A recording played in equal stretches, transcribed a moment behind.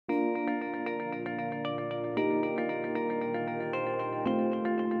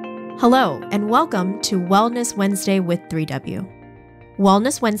Hello, and welcome to Wellness Wednesday with 3W.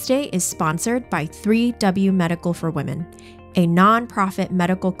 Wellness Wednesday is sponsored by 3W Medical for Women, a nonprofit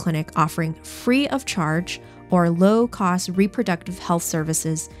medical clinic offering free of charge or low-cost reproductive health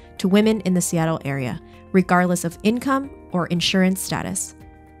services to women in the Seattle area, regardless of income or insurance status.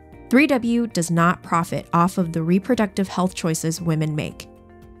 3W does not profit off of the reproductive health choices women make.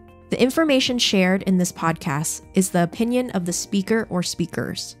 The information shared in this podcast is the opinion of the speaker or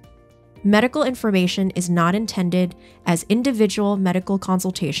speakers. Medical information is not intended as individual medical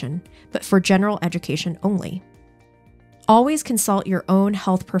consultation, but for general education only. Always consult your own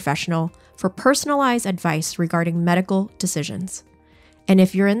health professional for personalized advice regarding medical decisions. And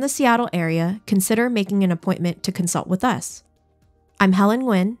if you're in the Seattle area, consider making an appointment to consult with us. I'm Helen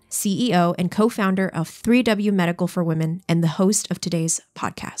Nguyen, CEO and co-founder of 3W Medical for Women and the host of today's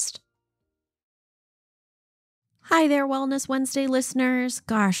podcast. Hi there, Wellness Wednesday listeners.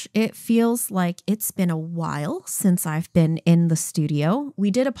 Gosh, it feels like it's been a while since I've been in the studio.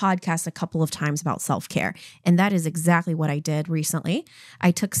 We did a podcast a couple of times about self-care, and that is exactly what I did recently.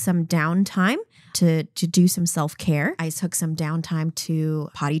 I took some downtime to do some self-care. I took some downtime to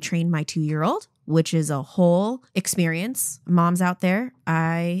potty train my 2-year-old, which is a whole experience. Moms out there,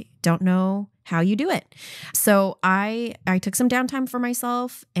 I don't know how you do it. So I took some downtime for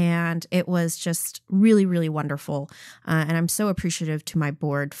myself, and it was just really, really wonderful. And I'm so appreciative to my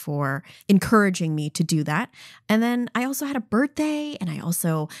board for encouraging me to do that. And then I also had a birthday, and I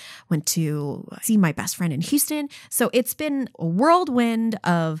also went to see my best friend in Houston. So it's been a whirlwind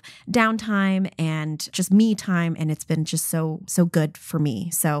of downtime and just me time, and it's been just so good for me.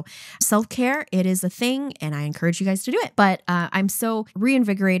 So self-care, it is a thing, and I encourage you guys to do it. But I'm so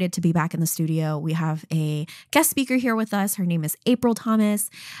reinvigorated to be back in the studio. We have a guest speaker here with us. Her name is April Thomas.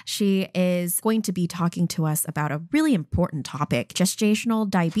 She is going to be talking to us about a really important topic, gestational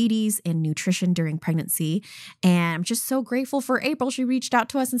diabetes and nutrition during pregnancy. And I'm just so grateful for April. She reached out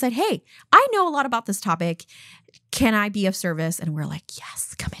to us and said, hey, I know a lot about this topic. Can I be of service? And we're like,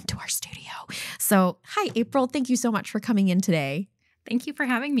 yes, come into our studio. So hi, April. Thank you so much for coming in today. Thank you for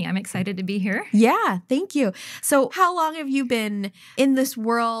having me. I'm excited to be here. Yeah, thank you. So how long have you been in this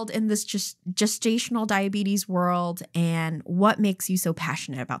world, in this gestational diabetes world, and what makes you so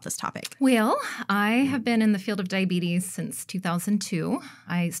passionate about this topic? Well, I have been in the field of diabetes since 2002.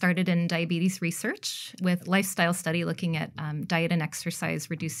 I started in diabetes research with lifestyle study looking at diet and exercise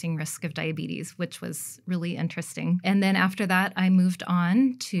reducing risk of diabetes, which was really interesting. And then after that, I moved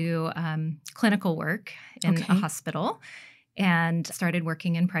on to clinical work in a hospital and started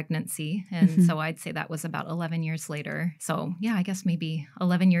working in pregnancy. And so I'd say that was about 11 years later. So yeah, I guess maybe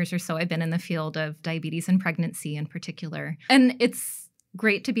 11 years or so I've been in the field of diabetes and pregnancy in particular. And it's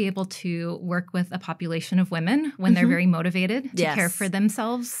great to be able to work with a population of women when they're very motivated to care for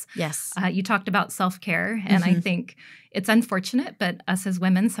themselves. Yes. You talked about self-care, and I think it's unfortunate, but us as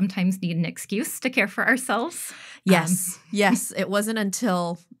women sometimes need an excuse to care for ourselves. Yes. Yes. It wasn't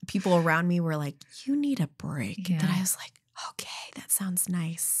until people around me were like, you need a break, that I was like, okay, that sounds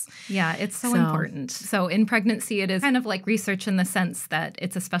nice. Yeah, it's so important. So in pregnancy, it is kind of like research in the sense that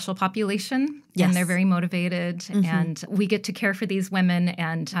it's a special population and they're very motivated. And we get to care for these women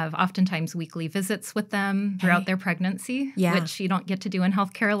and have oftentimes weekly visits with them throughout their pregnancy, which you don't get to do in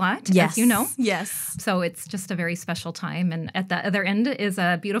healthcare a lot, as you know. Yes. So it's just a very special time. And at the other end is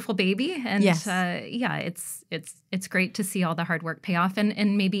a beautiful baby. And it's great to see all the hard work pay off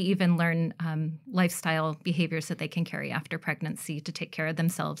and maybe even learn lifestyle behaviors that they can carry after pregnancy to take care of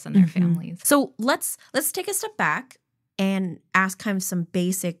themselves and their families. So let's take a step back and ask kind of some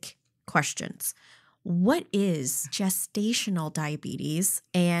basic questions. What is gestational diabetes,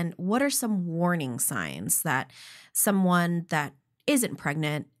 and what are some warning signs that someone that isn't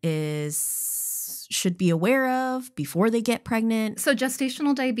pregnant should be aware of before they get pregnant? So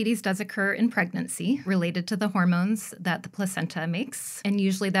gestational diabetes does occur in pregnancy related to the hormones that the placenta makes. And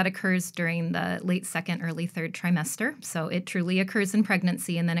usually that occurs during the late second, early third trimester. So it truly occurs in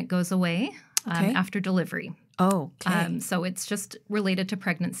pregnancy and then it goes away after delivery. Oh, okay. So it's just related to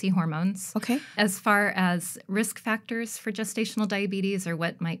pregnancy hormones. Okay. As far as risk factors for gestational diabetes or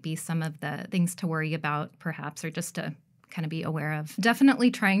what might be some of the things to worry about perhaps, or just to kind of be aware of.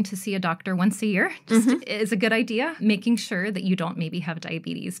 Definitely trying to see a doctor once a year is a good idea. Making sure that you don't maybe have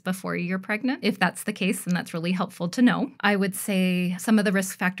diabetes before you're pregnant. If that's the case, then that's really helpful to know. I would say some of the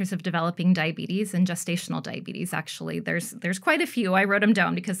risk factors of developing diabetes and gestational diabetes, actually, there's quite a few. I wrote them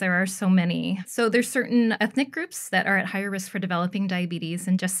down because there are so many. So there's certain ethnic groups that are at higher risk for developing diabetes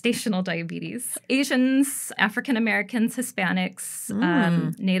and gestational diabetes. Asians, African Americans, Hispanics,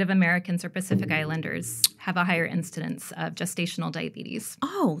 Native Americans, or Pacific Islanders have a higher incidence of gestational diabetes.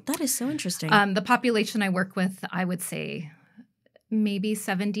 Oh, that is so interesting. The population I work with, I would say maybe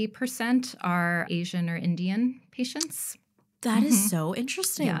 70% are Asian or Indian patients. That is so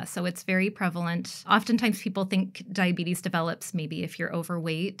interesting. Yeah, so it's very prevalent. Oftentimes people think diabetes develops maybe if you're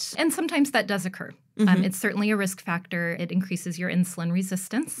overweight, and sometimes that does occur. It's certainly a risk factor. It increases your insulin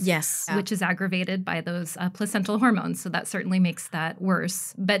resistance, Yes. which is aggravated by those placental hormones. So that certainly makes that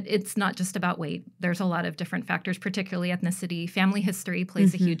worse. But it's not just about weight. There's a lot of different factors, particularly ethnicity. Family history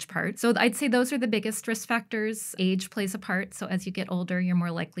plays a huge part. So I'd say those are the biggest risk factors. Age plays a part. So as you get older, you're more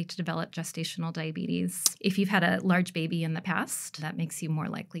likely to develop gestational diabetes. If you've had a large baby in the past, that makes you more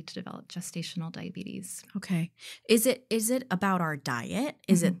likely to develop gestational diabetes. Okay. Is it about our diet?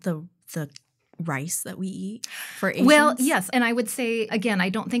 Is it the rice that we eat for Asians? Well, yes. And I would say, again, I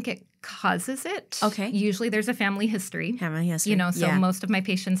don't think it causes it. Okay. Usually there's a family history. Family history. So most of my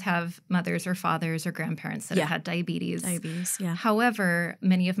patients have mothers or fathers or grandparents that have had diabetes. However,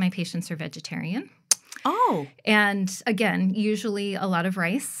 many of my patients are vegetarian. Oh. And again, usually a lot of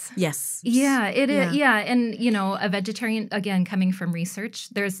rice. Yes. Yeah, it is. Yeah. And, a vegetarian, again, coming from research,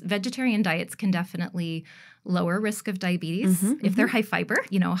 vegetarian diets can definitely lower risk of diabetes if they're high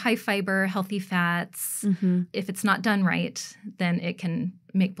fiber, healthy fats. If it's not done right, then it can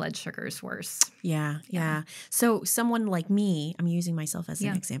make blood sugars worse. Yeah. So someone like me, I'm using myself as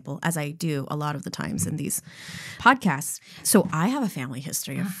an example, as I do a lot of the times in these podcasts. So I have a family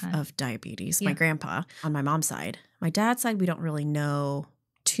history of diabetes. My grandpa on my mom's side. My dad's side, we don't really know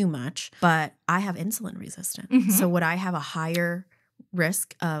too much, but I have insulin resistance. So would I have a higher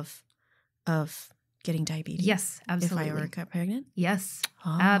risk of getting diabetes? Yes, absolutely. If I ever got pregnant? Yes,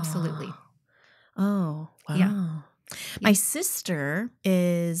 absolutely. Oh, wow. Yeah. My sister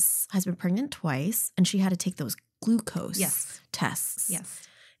has been pregnant twice, and she had to take those glucose tests. Yes.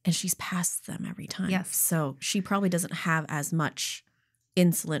 And she's passed them every time. Yes. So she probably doesn't have as much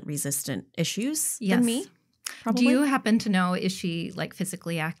insulin resistant issues than me. Probably. Do you happen to know, is she like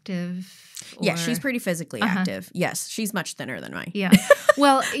physically active? Yeah, she's pretty physically active. Yes, she's much thinner than mine. Yeah.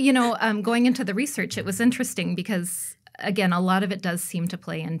 Well, going into the research, it was interesting because, again, a lot of it does seem to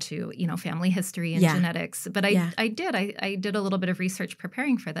play into, family history and genetics. But I did a little bit of research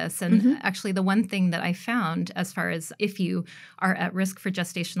preparing for this. And actually the one thing that I found as far as if you are at risk for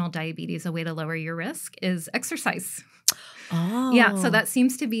gestational diabetes, a way to lower your risk is exercise. Oh. Yeah, so that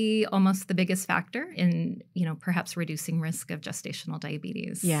seems to be almost the biggest factor in, perhaps reducing risk of gestational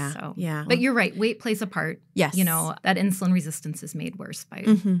diabetes. Yeah, so, yeah. But you're right, weight plays a part. Yes. That insulin resistance is made worse by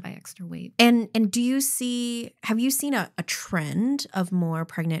extra weight. And have you seen a trend of more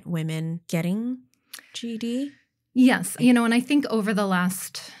pregnant women getting GD? Yes. And I think over the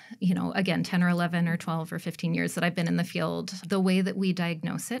last, again, 10 or 11 or 12 or 15 years that I've been in the field, the way that we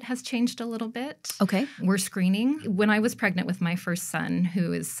diagnose it has changed a little bit. Okay. We're screening. When I was pregnant with my first son,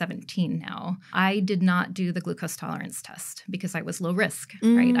 who is 17 now, I did not do the glucose tolerance test because I was low risk,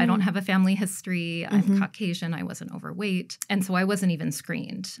 right? I don't have a family history. I'm Caucasian. I wasn't overweight. And so I wasn't even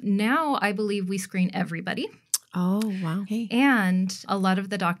screened. Now I believe we screen everybody. Oh, wow. Okay. And a lot of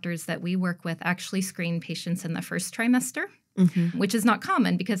the doctors that we work with actually screen patients in the first trimester, which is not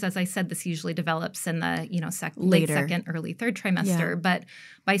common because, as I said, this usually develops in the late second, early third trimester. Yeah. But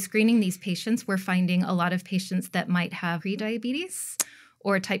by screening these patients, we're finding a lot of patients that might have prediabetes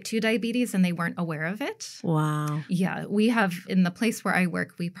or type 2 diabetes, and they weren't aware of it. Wow. Yeah. We have, in the place where I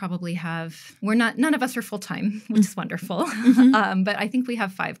work, we probably have, none of us are full-time, which is wonderful. But I think we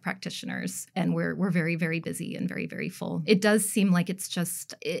have 5 practitioners, and we're very, very busy and very, very full. It does seem like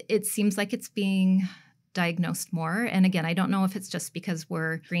it seems like it's being diagnosed more. And again, I don't know if it's just because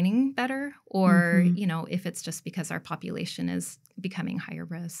we're screening better or, if it's just because our population is becoming higher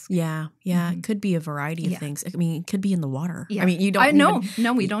risk. Yeah. It could be a variety of things. I mean, it could be in the water. Yeah. I mean, you don't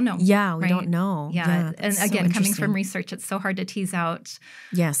No, we don't know. Yeah, we don't know. Yeah. And again, coming from research, it's so hard to tease out.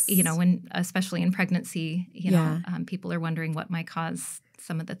 Yes. When, especially in pregnancy, people are wondering what might cause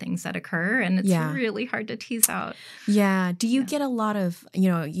some of the things that occur, and it's really hard to tease out. Yeah. Do you get a lot of,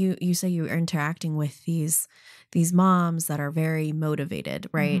 you say you are interacting with these moms that are very motivated,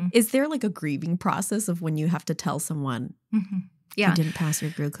 right? Is there like a grieving process of when you have to tell someone you didn't pass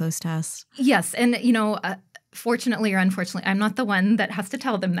your glucose test? Yes. And, fortunately or unfortunately, I'm not the one that has to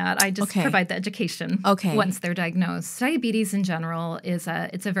tell them that. I just provide the education once they're diagnosed. Diabetes in general it's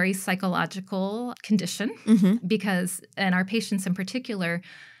a very psychological condition because, and our patients in particular,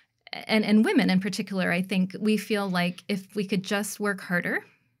 and women in particular, I think we feel like if we could just work harder,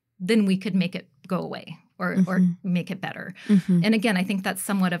 then we could make it go away or make it better. And again, I think that's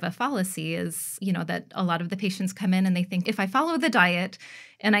somewhat of a fallacy is, that a lot of the patients come in and they think if I follow the diet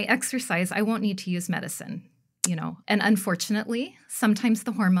and I exercise, I won't need to use medicine. And unfortunately, sometimes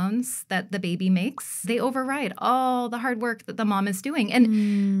the hormones that the baby makes, they override all the hard work that the mom is doing.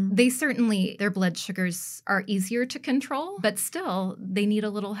 And their blood sugars are easier to control, but still they need a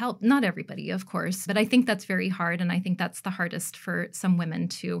little help. Not everybody, of course, but I think that's very hard. And I think that's the hardest for some women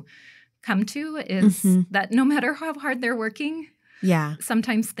to come to is that no matter how hard they're working,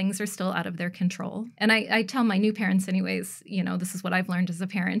 sometimes things are still out of their control. And I tell my new parents anyways, this is what I've learned as a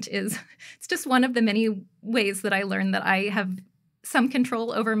parent is it's just one of the many ways that I learned that I have some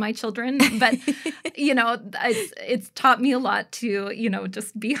control over my children. But, it's taught me a lot to,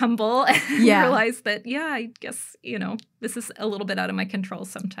 just be humble and realize that, I guess, this is a little bit out of my control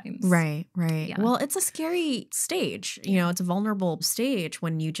sometimes. Right. Yeah. Well, it's a scary stage. It's a vulnerable stage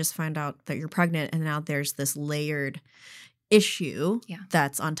when you just find out that you're pregnant and now there's this layered issue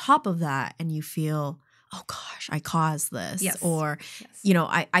that's on top of that and you feel, oh gosh, I caused this. Yes. Or,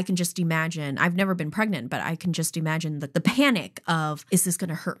 I can just imagine, I've never been pregnant, but I can just imagine the panic of, is this going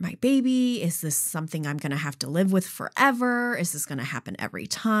to hurt my baby? Is this something I'm going to have to live with forever? Is this going to happen every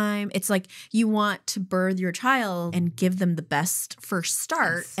time? It's like you want to birth your child and give them the best first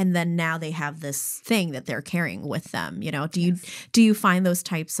start. Yes. And then now they have this thing that they're carrying with them. Do you find those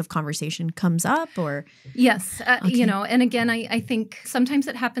types of conversation comes up or? Yes. Okay. And again, I think sometimes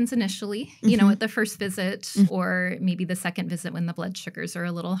it happens initially, at the first visit or maybe the second visit when the blood sugars are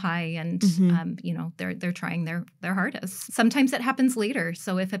a little high and, they're trying their hardest. Sometimes it happens later.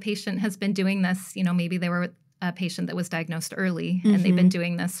 So if a patient has been doing this, maybe they were a patient that was diagnosed early and they've been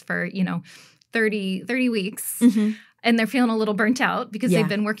doing this for, 30 weeks. And they're feeling a little burnt out because they've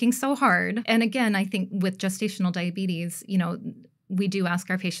been working so hard. And again, I think with gestational diabetes, we do ask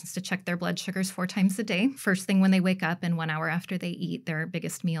our patients to check their blood sugars 4 times a day. First thing when they wake up and 1 hour after they eat their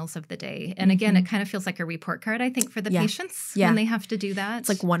biggest meals of the day. And again, it kind of feels like a report card, I think, for the patients when they have to do that. It's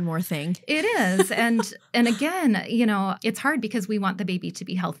like one more thing. It is. And again, it's hard because we want the baby to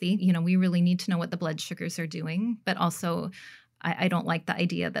be healthy. We really need to know what the blood sugars are doing. But also, I don't like the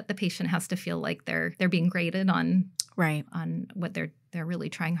idea that the patient has to feel like they're being graded on what they're really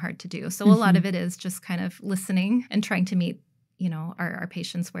trying hard to do. So a lot of it is just kind of listening and trying to meet our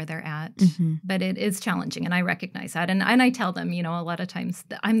patients where they're at. But it is challenging, and I recognize that. And I tell them, a lot of times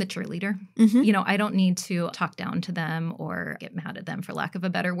that I'm the cheerleader. I don't need to talk down to them or get mad at them, for lack of a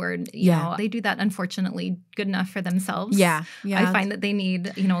better word. You know, they do that, unfortunately, good enough for themselves. I find that they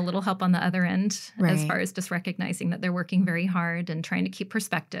need, a little help on the other end as far as just recognizing that they're working very hard and trying to keep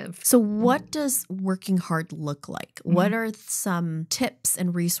perspective. So what does working hard look like? What are some tips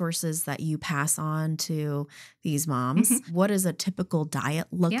and resources that you pass on to these moms? What does a typical diet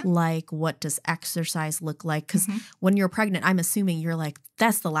look like? What does exercise look like? Because when you're pregnant, I'm assuming you're like,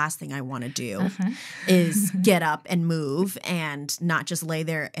 that's the last thing I want to do is get up and move and not just lay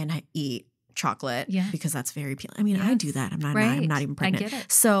there and eat chocolate because that's very appealing. I mean, I do that. I'm not even pregnant. I get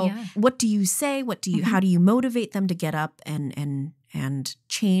it. So what do you say? What do you, how do you motivate them to get up and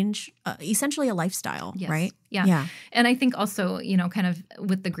change essentially a lifestyle, right? Yeah. And I think also, kind of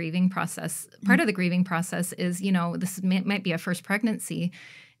with the grieving process, part of the grieving process is, this might be a first pregnancy.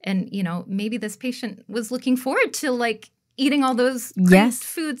 And, maybe this patient was looking forward to eating all those great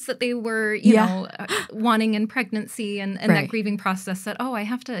foods that they were, wanting in pregnancy and that grieving process that, I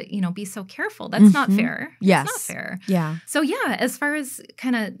have to, be so careful. That's not fair. It's not fair. So as far as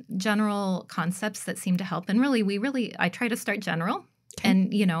kind of general concepts that seem to help, and I try to start general.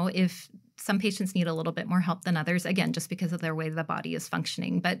 And, if some patients need a little bit more help than others, again, just because of their way the body is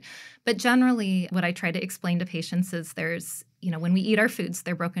functioning. But generally, what I try to explain to patients is there's, when we eat our foods,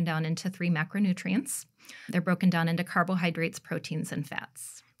 they're broken down into 3 macronutrients. They're broken down into carbohydrates, proteins, and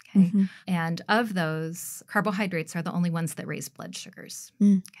fats. Okay. And of those, carbohydrates are the only ones that raise blood sugars.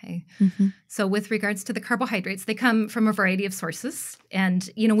 Okay. So with regards to the carbohydrates, they come from a variety of sources. And,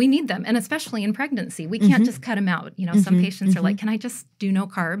 we need them. And especially in pregnancy, we can't just cut them out. Some patients are like, can I just do no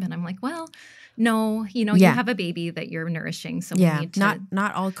carb? And I'm like, well, no, you have a baby that you're nourishing. So we need to...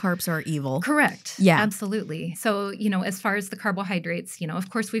 Not all carbs are evil. Correct. Yeah. Absolutely. So, as far as the carbohydrates, of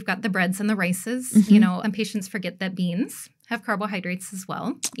course, we've got the breads and the rices. Some patients forget that beans have carbohydrates as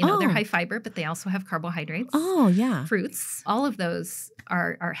well. They're high fiber, but they also have carbohydrates. Fruits. All of those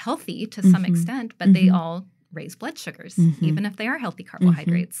are healthy to some extent, but they all raise blood sugars, even if they are healthy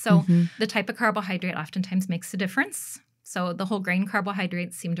carbohydrates. So the type of carbohydrate oftentimes makes a difference. So the whole grain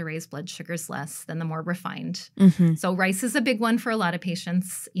carbohydrates seem to raise blood sugars less than the more refined. Mm-hmm. So rice is a big one for a lot of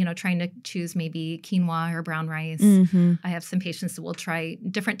patients, trying to choose maybe quinoa or brown rice. Mm-hmm. I have some patients that will try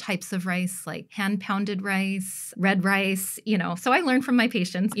different types of rice, like hand-pounded rice, red rice, So I learn from my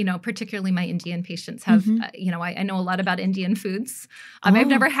patients, particularly my Indian patients have, I know a lot about Indian foods. I've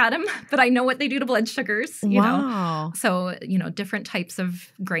never had them, but I know what they do to blood sugars, Wow. So, different types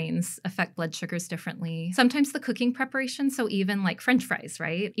of grains affect blood sugars differently. Sometimes the cooking preparation, so even like French fries,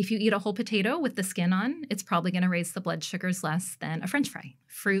 right? If you eat a whole potato with the skin on, it's probably going to raise the blood sugars less than a French fry.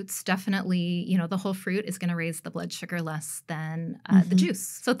 Fruits, definitely, the whole fruit is going to raise the blood sugar less than the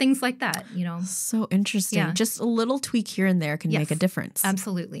juice. So things like that, So interesting. Yeah. Just a little tweak here and there can Yes, make a difference.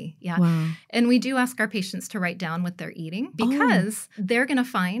 Absolutely. Yeah. Wow. And we do ask our patients to write down what they're eating because they're going to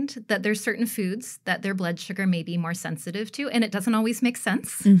find that there's certain foods that their blood sugar may be more sensitive to, and it doesn't always make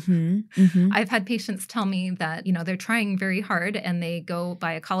sense. Mm-hmm. Mm-hmm. I've had patients tell me that, they're trying very hard and they go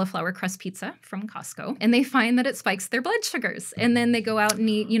buy a cauliflower crust pizza from Costco and they find that it spikes their blood sugars. And then they go out and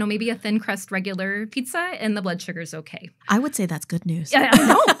eat, maybe a thin crust regular pizza and the blood sugar's okay. I would say that's good news. Yeah, I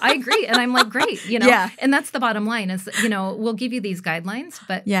know. I agree. And I'm like, great, Yeah. And that's the bottom line is, we'll give you these guidelines,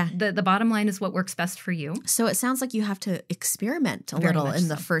 but the bottom line is what works best for you. So it sounds like you have to experiment a Very little much in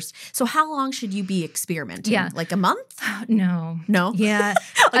the so. first. So how long should you be experimenting? Yeah. Like a month? No. No? Yeah.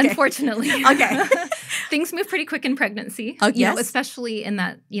 Okay. Unfortunately. Okay. Things move pretty quick in pregnancy. Yes. Especially in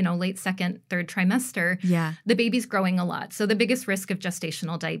that, late second, third trimester. Yeah. The baby's growing a lot. So the biggest risk of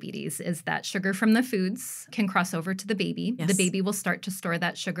gestational diabetes is that sugar from the foods can cross over to the baby. Yes. The baby will start to store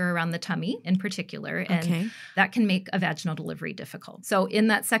that sugar around the tummy in particular. And that can make a vaginal delivery difficult. So in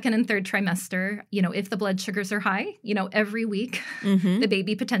that second and third trimester, if the blood sugars are high, every week, the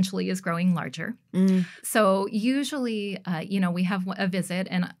baby potentially is growing larger. Mm. So usually, we have a visit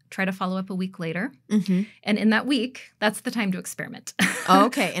and try to follow up a week later. Mm-hmm. And in that week, that's the time to experiment.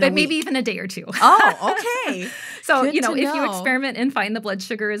 Okay. But maybe even a day or two. Oh, okay. So, Good to if you know. experiment and find the blood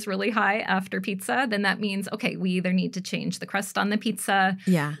sugar is really high after pizza, then that means, okay, we either need to change the crust on the pizza,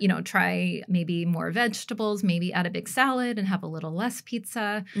 Yeah. try maybe more vegetables, maybe add a big salad and have a little less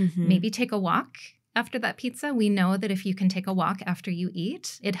pizza, Mhm. maybe take a walk. After that pizza, we know that if you can take a walk after you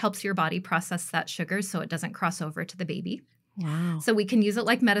eat, it helps your body process that sugar so it doesn't cross over to the baby. Wow. So we can use it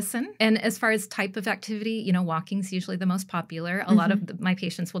like medicine. And as far as type of activity, walking's usually the most popular. A lot of my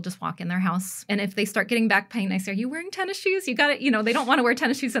patients will just walk in their house. And if they start getting back pain, I say, are you wearing tennis shoes? You got it. They don't want to wear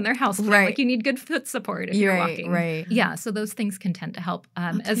tennis shoes in their house. But I'm Right. like, you need good foot support if you're Right, walking. right. Yeah. So those things can tend to help.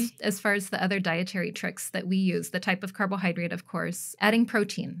 Okay. As far as the other dietary tricks that we use, the type of carbohydrate, of course, adding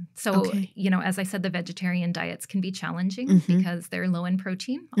protein. So, Okay. as I said, the vegetarian diets can be challenging Mhm. because they're low in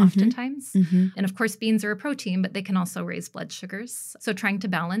protein Mhm. oftentimes. Mm-hmm. And of course, beans are a protein, but they can also raise blood sugars. So trying to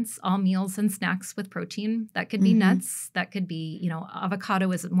balance all meals and snacks with protein. That could be Mhm. nuts. That could be,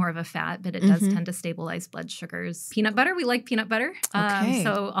 avocado is more of a fat, but it does Mhm. tend to stabilize blood sugars. Peanut butter, we like peanut butter. Okay.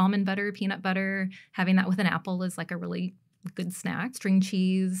 So almond butter, peanut butter, having that with an apple is like a really good snack. String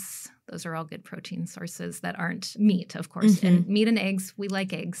cheese. Those are all good protein sources that aren't meat, of course. Mhm. And meat and eggs, we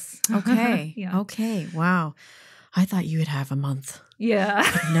like eggs. Okay. Yeah. Okay. Wow. I thought you would have a month. Yeah.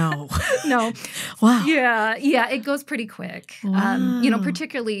 No. No. Wow. Yeah, it goes pretty quick. Wow.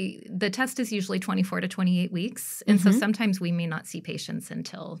 Particularly the test is usually 24 to 28 weeks. And so Mhm. sometimes we may not see patients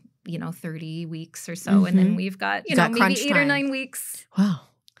until, 30 weeks or so. And then Mhm. we've got, You got maybe crunch 8 or time. 9 weeks. Wow.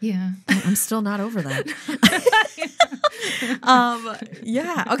 Yeah. I'm still not over that.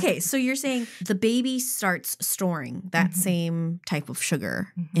 Yeah. Okay. So you're saying the baby starts storing that Mhm. same type of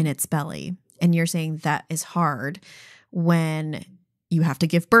sugar Mhm. in its belly. And you're saying that is hard when you have to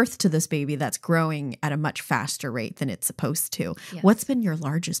give birth to this baby that's growing at a much faster rate than it's supposed to. Yes. What's been your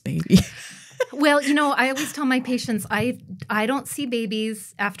largest baby? Well, I always tell my patients, I don't see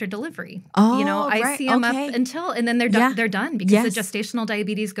babies after delivery. Oh, I right. see them Okay. up until, and then they're Yeah. done. They're done because Yes. the gestational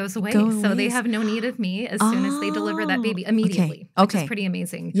diabetes goes away. Go So away. they have no need of me as soon as they deliver that baby Oh, immediately, which okay. is pretty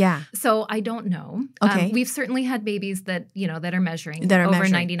amazing. Yeah. So I don't know. Okay. We've certainly had babies that, that are measuring That are over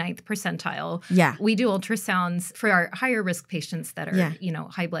measuring. 99th percentile. Yeah. We do ultrasounds for our higher risk patients that are, Yeah.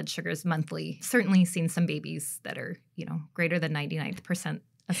 high blood sugars monthly. Certainly seen some babies that are, greater than 99th percent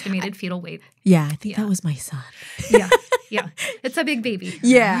estimated fetal weight. Yeah. I think Yeah. that was my son. Yeah. Yeah. It's a big baby.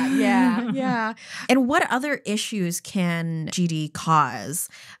 Yeah. And what other issues can GD cause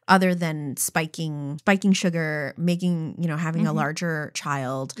other than spiking sugar, making, having a Mhm. larger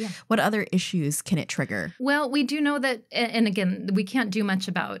child? Yeah. What other issues can it trigger? Well, we do know that, and again, we can't do much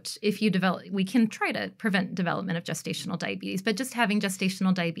about if you develop, we can try to prevent development of gestational diabetes, but just having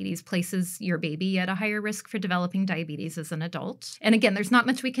gestational diabetes places your baby at a higher risk for developing diabetes as an adult. And again, there's not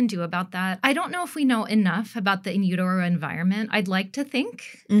much we can do about that. I don't know if we know enough about the in utero and environment. I'd like to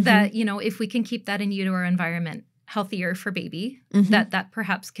think Mhm. that, if we can keep that in utero environment healthier for baby, Mhm. that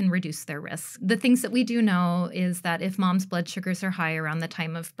perhaps can reduce their risk. The things that we do know is that if mom's blood sugars are high around the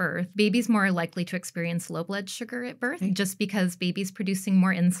time of birth, baby's more likely to experience low blood sugar at birth, just because baby's producing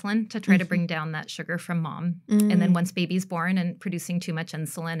more insulin to try to bring down that sugar from mom. And then once baby's born and producing too much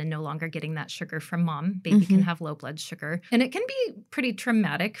insulin and no longer getting that sugar from mom, baby can have low blood sugar. And it can be pretty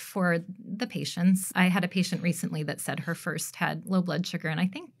traumatic for the patients. I had a patient recently that said her first had low blood sugar, and I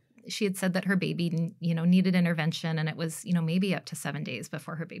think she had said that her baby, needed intervention, and it was, maybe up to 7 days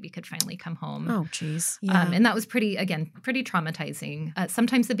before her baby could finally come home. Oh, geez. Yeah. And that was pretty traumatizing.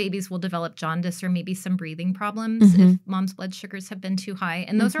 Sometimes the babies will develop jaundice or maybe some breathing problems if mom's blood sugars have been too high.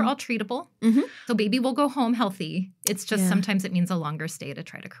 And those are all treatable. So baby will go home healthy. It's just sometimes it means a longer stay to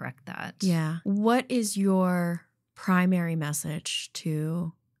try to correct that. Yeah. What is your primary message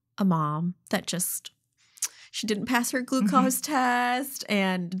to a mom that she didn't pass her glucose test,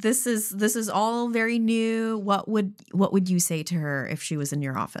 and this is all very new? What would you say to her if she was in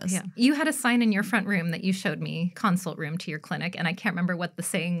your office? Yeah. You had a sign in your front room that you showed me, consult room to your clinic, and I can't remember what the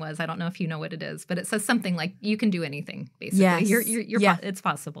saying was. I don't know if you know what it is, but it says something like, you can do anything, basically. Yes. It's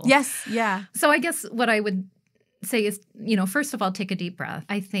possible. Yes. Yeah. So I guess what I would say is, first of all, take a deep breath.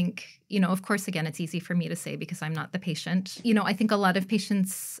 I think, of course, again, it's easy for me to say because I'm not the patient. I think a lot of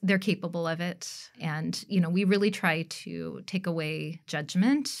patients, they're capable of it. And, we really try to take away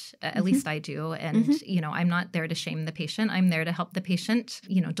judgment. At least I do. And, I'm not there to shame the patient. I'm there to help the patient,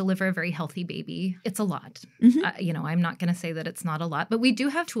 deliver a very healthy baby. It's a lot. I'm not going to say that it's not a lot, but we do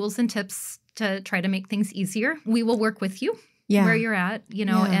have tools and tips to try to make things easier. We will work with you. Where you're at,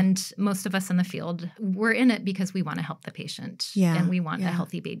 and most of us in the field, we're in it because we want to help the patient and we want a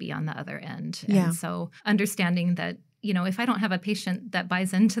healthy baby on the other end. And so understanding that, if I don't have a patient that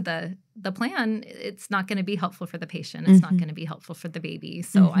buys into the plan, it's not going to be helpful for the patient. It's not going to be helpful for the baby.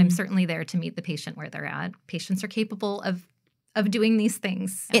 So I'm certainly there to meet the patient where they're at. Patients are capable of doing these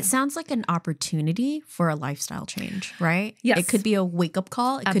things. It sounds like an opportunity for a lifestyle change, right? Yes. It could be a wake-up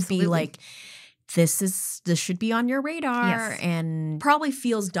call. It Absolutely. could be like, this should be on your radar, and probably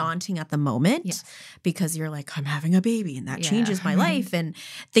feels daunting at the moment because you're like, I'm having a baby and that changes my life and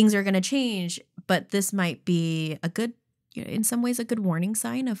things are going to change. But this might be in some ways, a good warning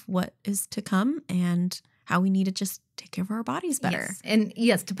sign of what is to come and how we need to just take care of our bodies better. Yes. And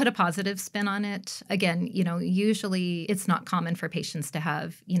yes, to put a positive spin on it, again, usually it's not common for patients to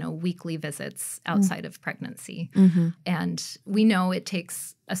have, weekly visits outside of pregnancy. And we know it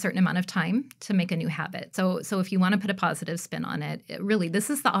takes a certain amount of time to make a new habit. So if you want to put a positive spin on it, really, this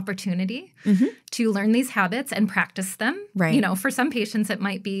is the opportunity to learn these habits and practice them. Right. For some patients, it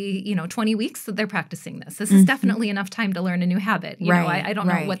might be, 20 weeks that they're practicing this. This is definitely enough time to learn a new habit. I don't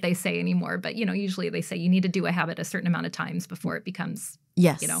know what they say anymore, but, usually they say you need to do a habit a certain amount of times before it becomes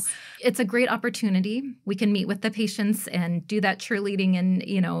it's a great opportunity. We can meet with the patients and do that cheerleading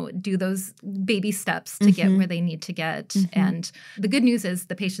and, do those baby steps to get where they need to get. And the good news is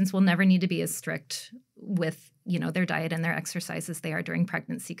the patients will never need to be as strict with their diet and their exercise as they are during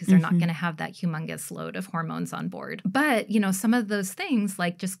pregnancy because they're not going to have that humongous load of hormones on board. But, some of those things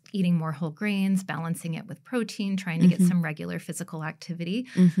like just eating more whole grains, balancing it with protein, trying to get some regular physical activity,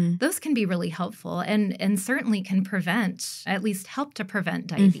 those can be really helpful and certainly can at least help to prevent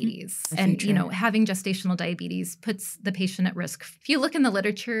diabetes. And, having gestational diabetes puts the patient at risk. If you look in the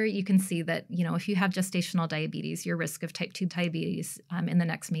literature, you can see that, if you have gestational diabetes, your risk of type 2 diabetes in the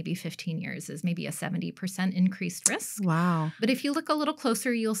next maybe 15 years is maybe a 70% increased risk. Wow. But if you look a little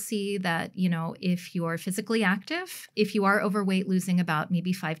closer, you'll see that, if you're physically active, if you are overweight, losing about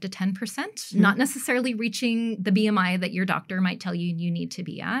maybe 5 to 10%, not necessarily reaching the BMI that your doctor might tell you need to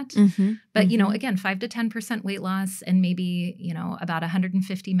be at. But, again, 5 to 10% weight loss and maybe, about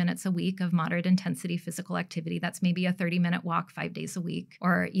 150 minutes a week of moderate intensity physical activity. That's maybe a 30-minute walk 5 days a week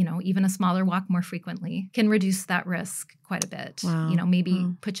or, even a smaller walk more frequently can reduce that risk quite a bit. Wow. Maybe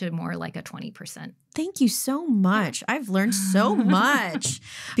put you more like a 20%. Thank you so much. I've learned so much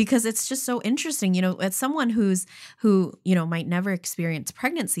because it's just so interesting. As someone who might never experience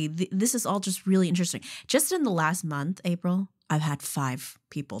pregnancy, this is all just really interesting. Just in the last month, April, I've had 5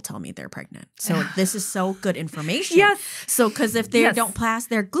 people tell me they're pregnant. So this is so good information. Yes. So because if they don't pass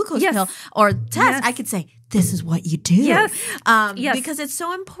their glucose pill or test, I could say, this is what you do. Yes. Because it's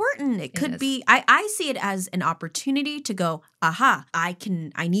so important. It could be, I see it as an opportunity to go, aha,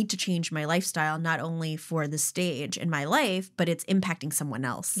 I need to change my lifestyle, not only for the stage in my life, but it's impacting someone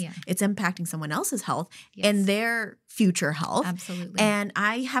else. Yeah. It's impacting someone else's health and their future health. Absolutely. And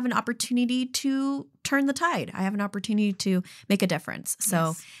I have an opportunity to turn the tide. I have an opportunity to make a difference.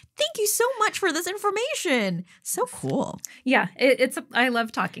 So thank you so much for this information. So cool. Yeah, I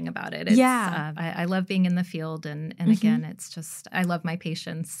love talking about it. I love being in the field. And again, it's just, I love my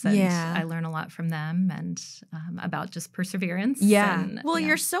patients and I learn a lot from them and about just perseverance. Yeah.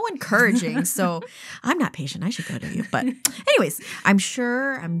 You're so encouraging. So I'm not patient. I should go to you. But anyways, I'm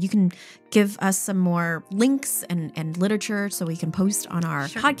sure you can give us some more links and literature so we can post on our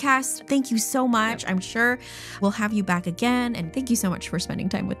podcast. Thank you so much. I'm sure we'll have you back again. And thank you so much for spending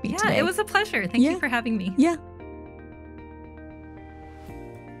time with me today. It was a pleasure. Thank you for having me. Yeah.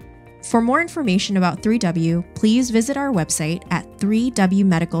 For more information about 3W, please visit our website at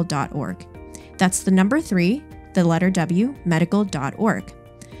 3wmedical.org. That's the number 3, the letter W, medical.org.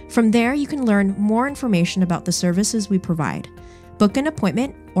 From there, you can learn more information about the services we provide, book an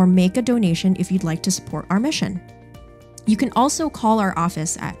appointment, or make a donation if you'd like to support our mission. You can also call our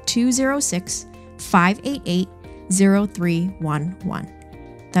office at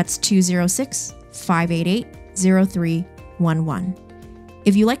 206-588-0311. That's 206-588-0311.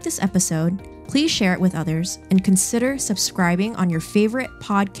 If you like this episode, please share it with others and consider subscribing on your favorite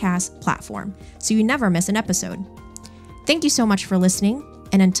podcast platform so you never miss an episode. Thank you so much for listening,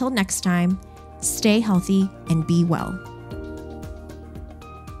 and until next time, stay healthy and be well.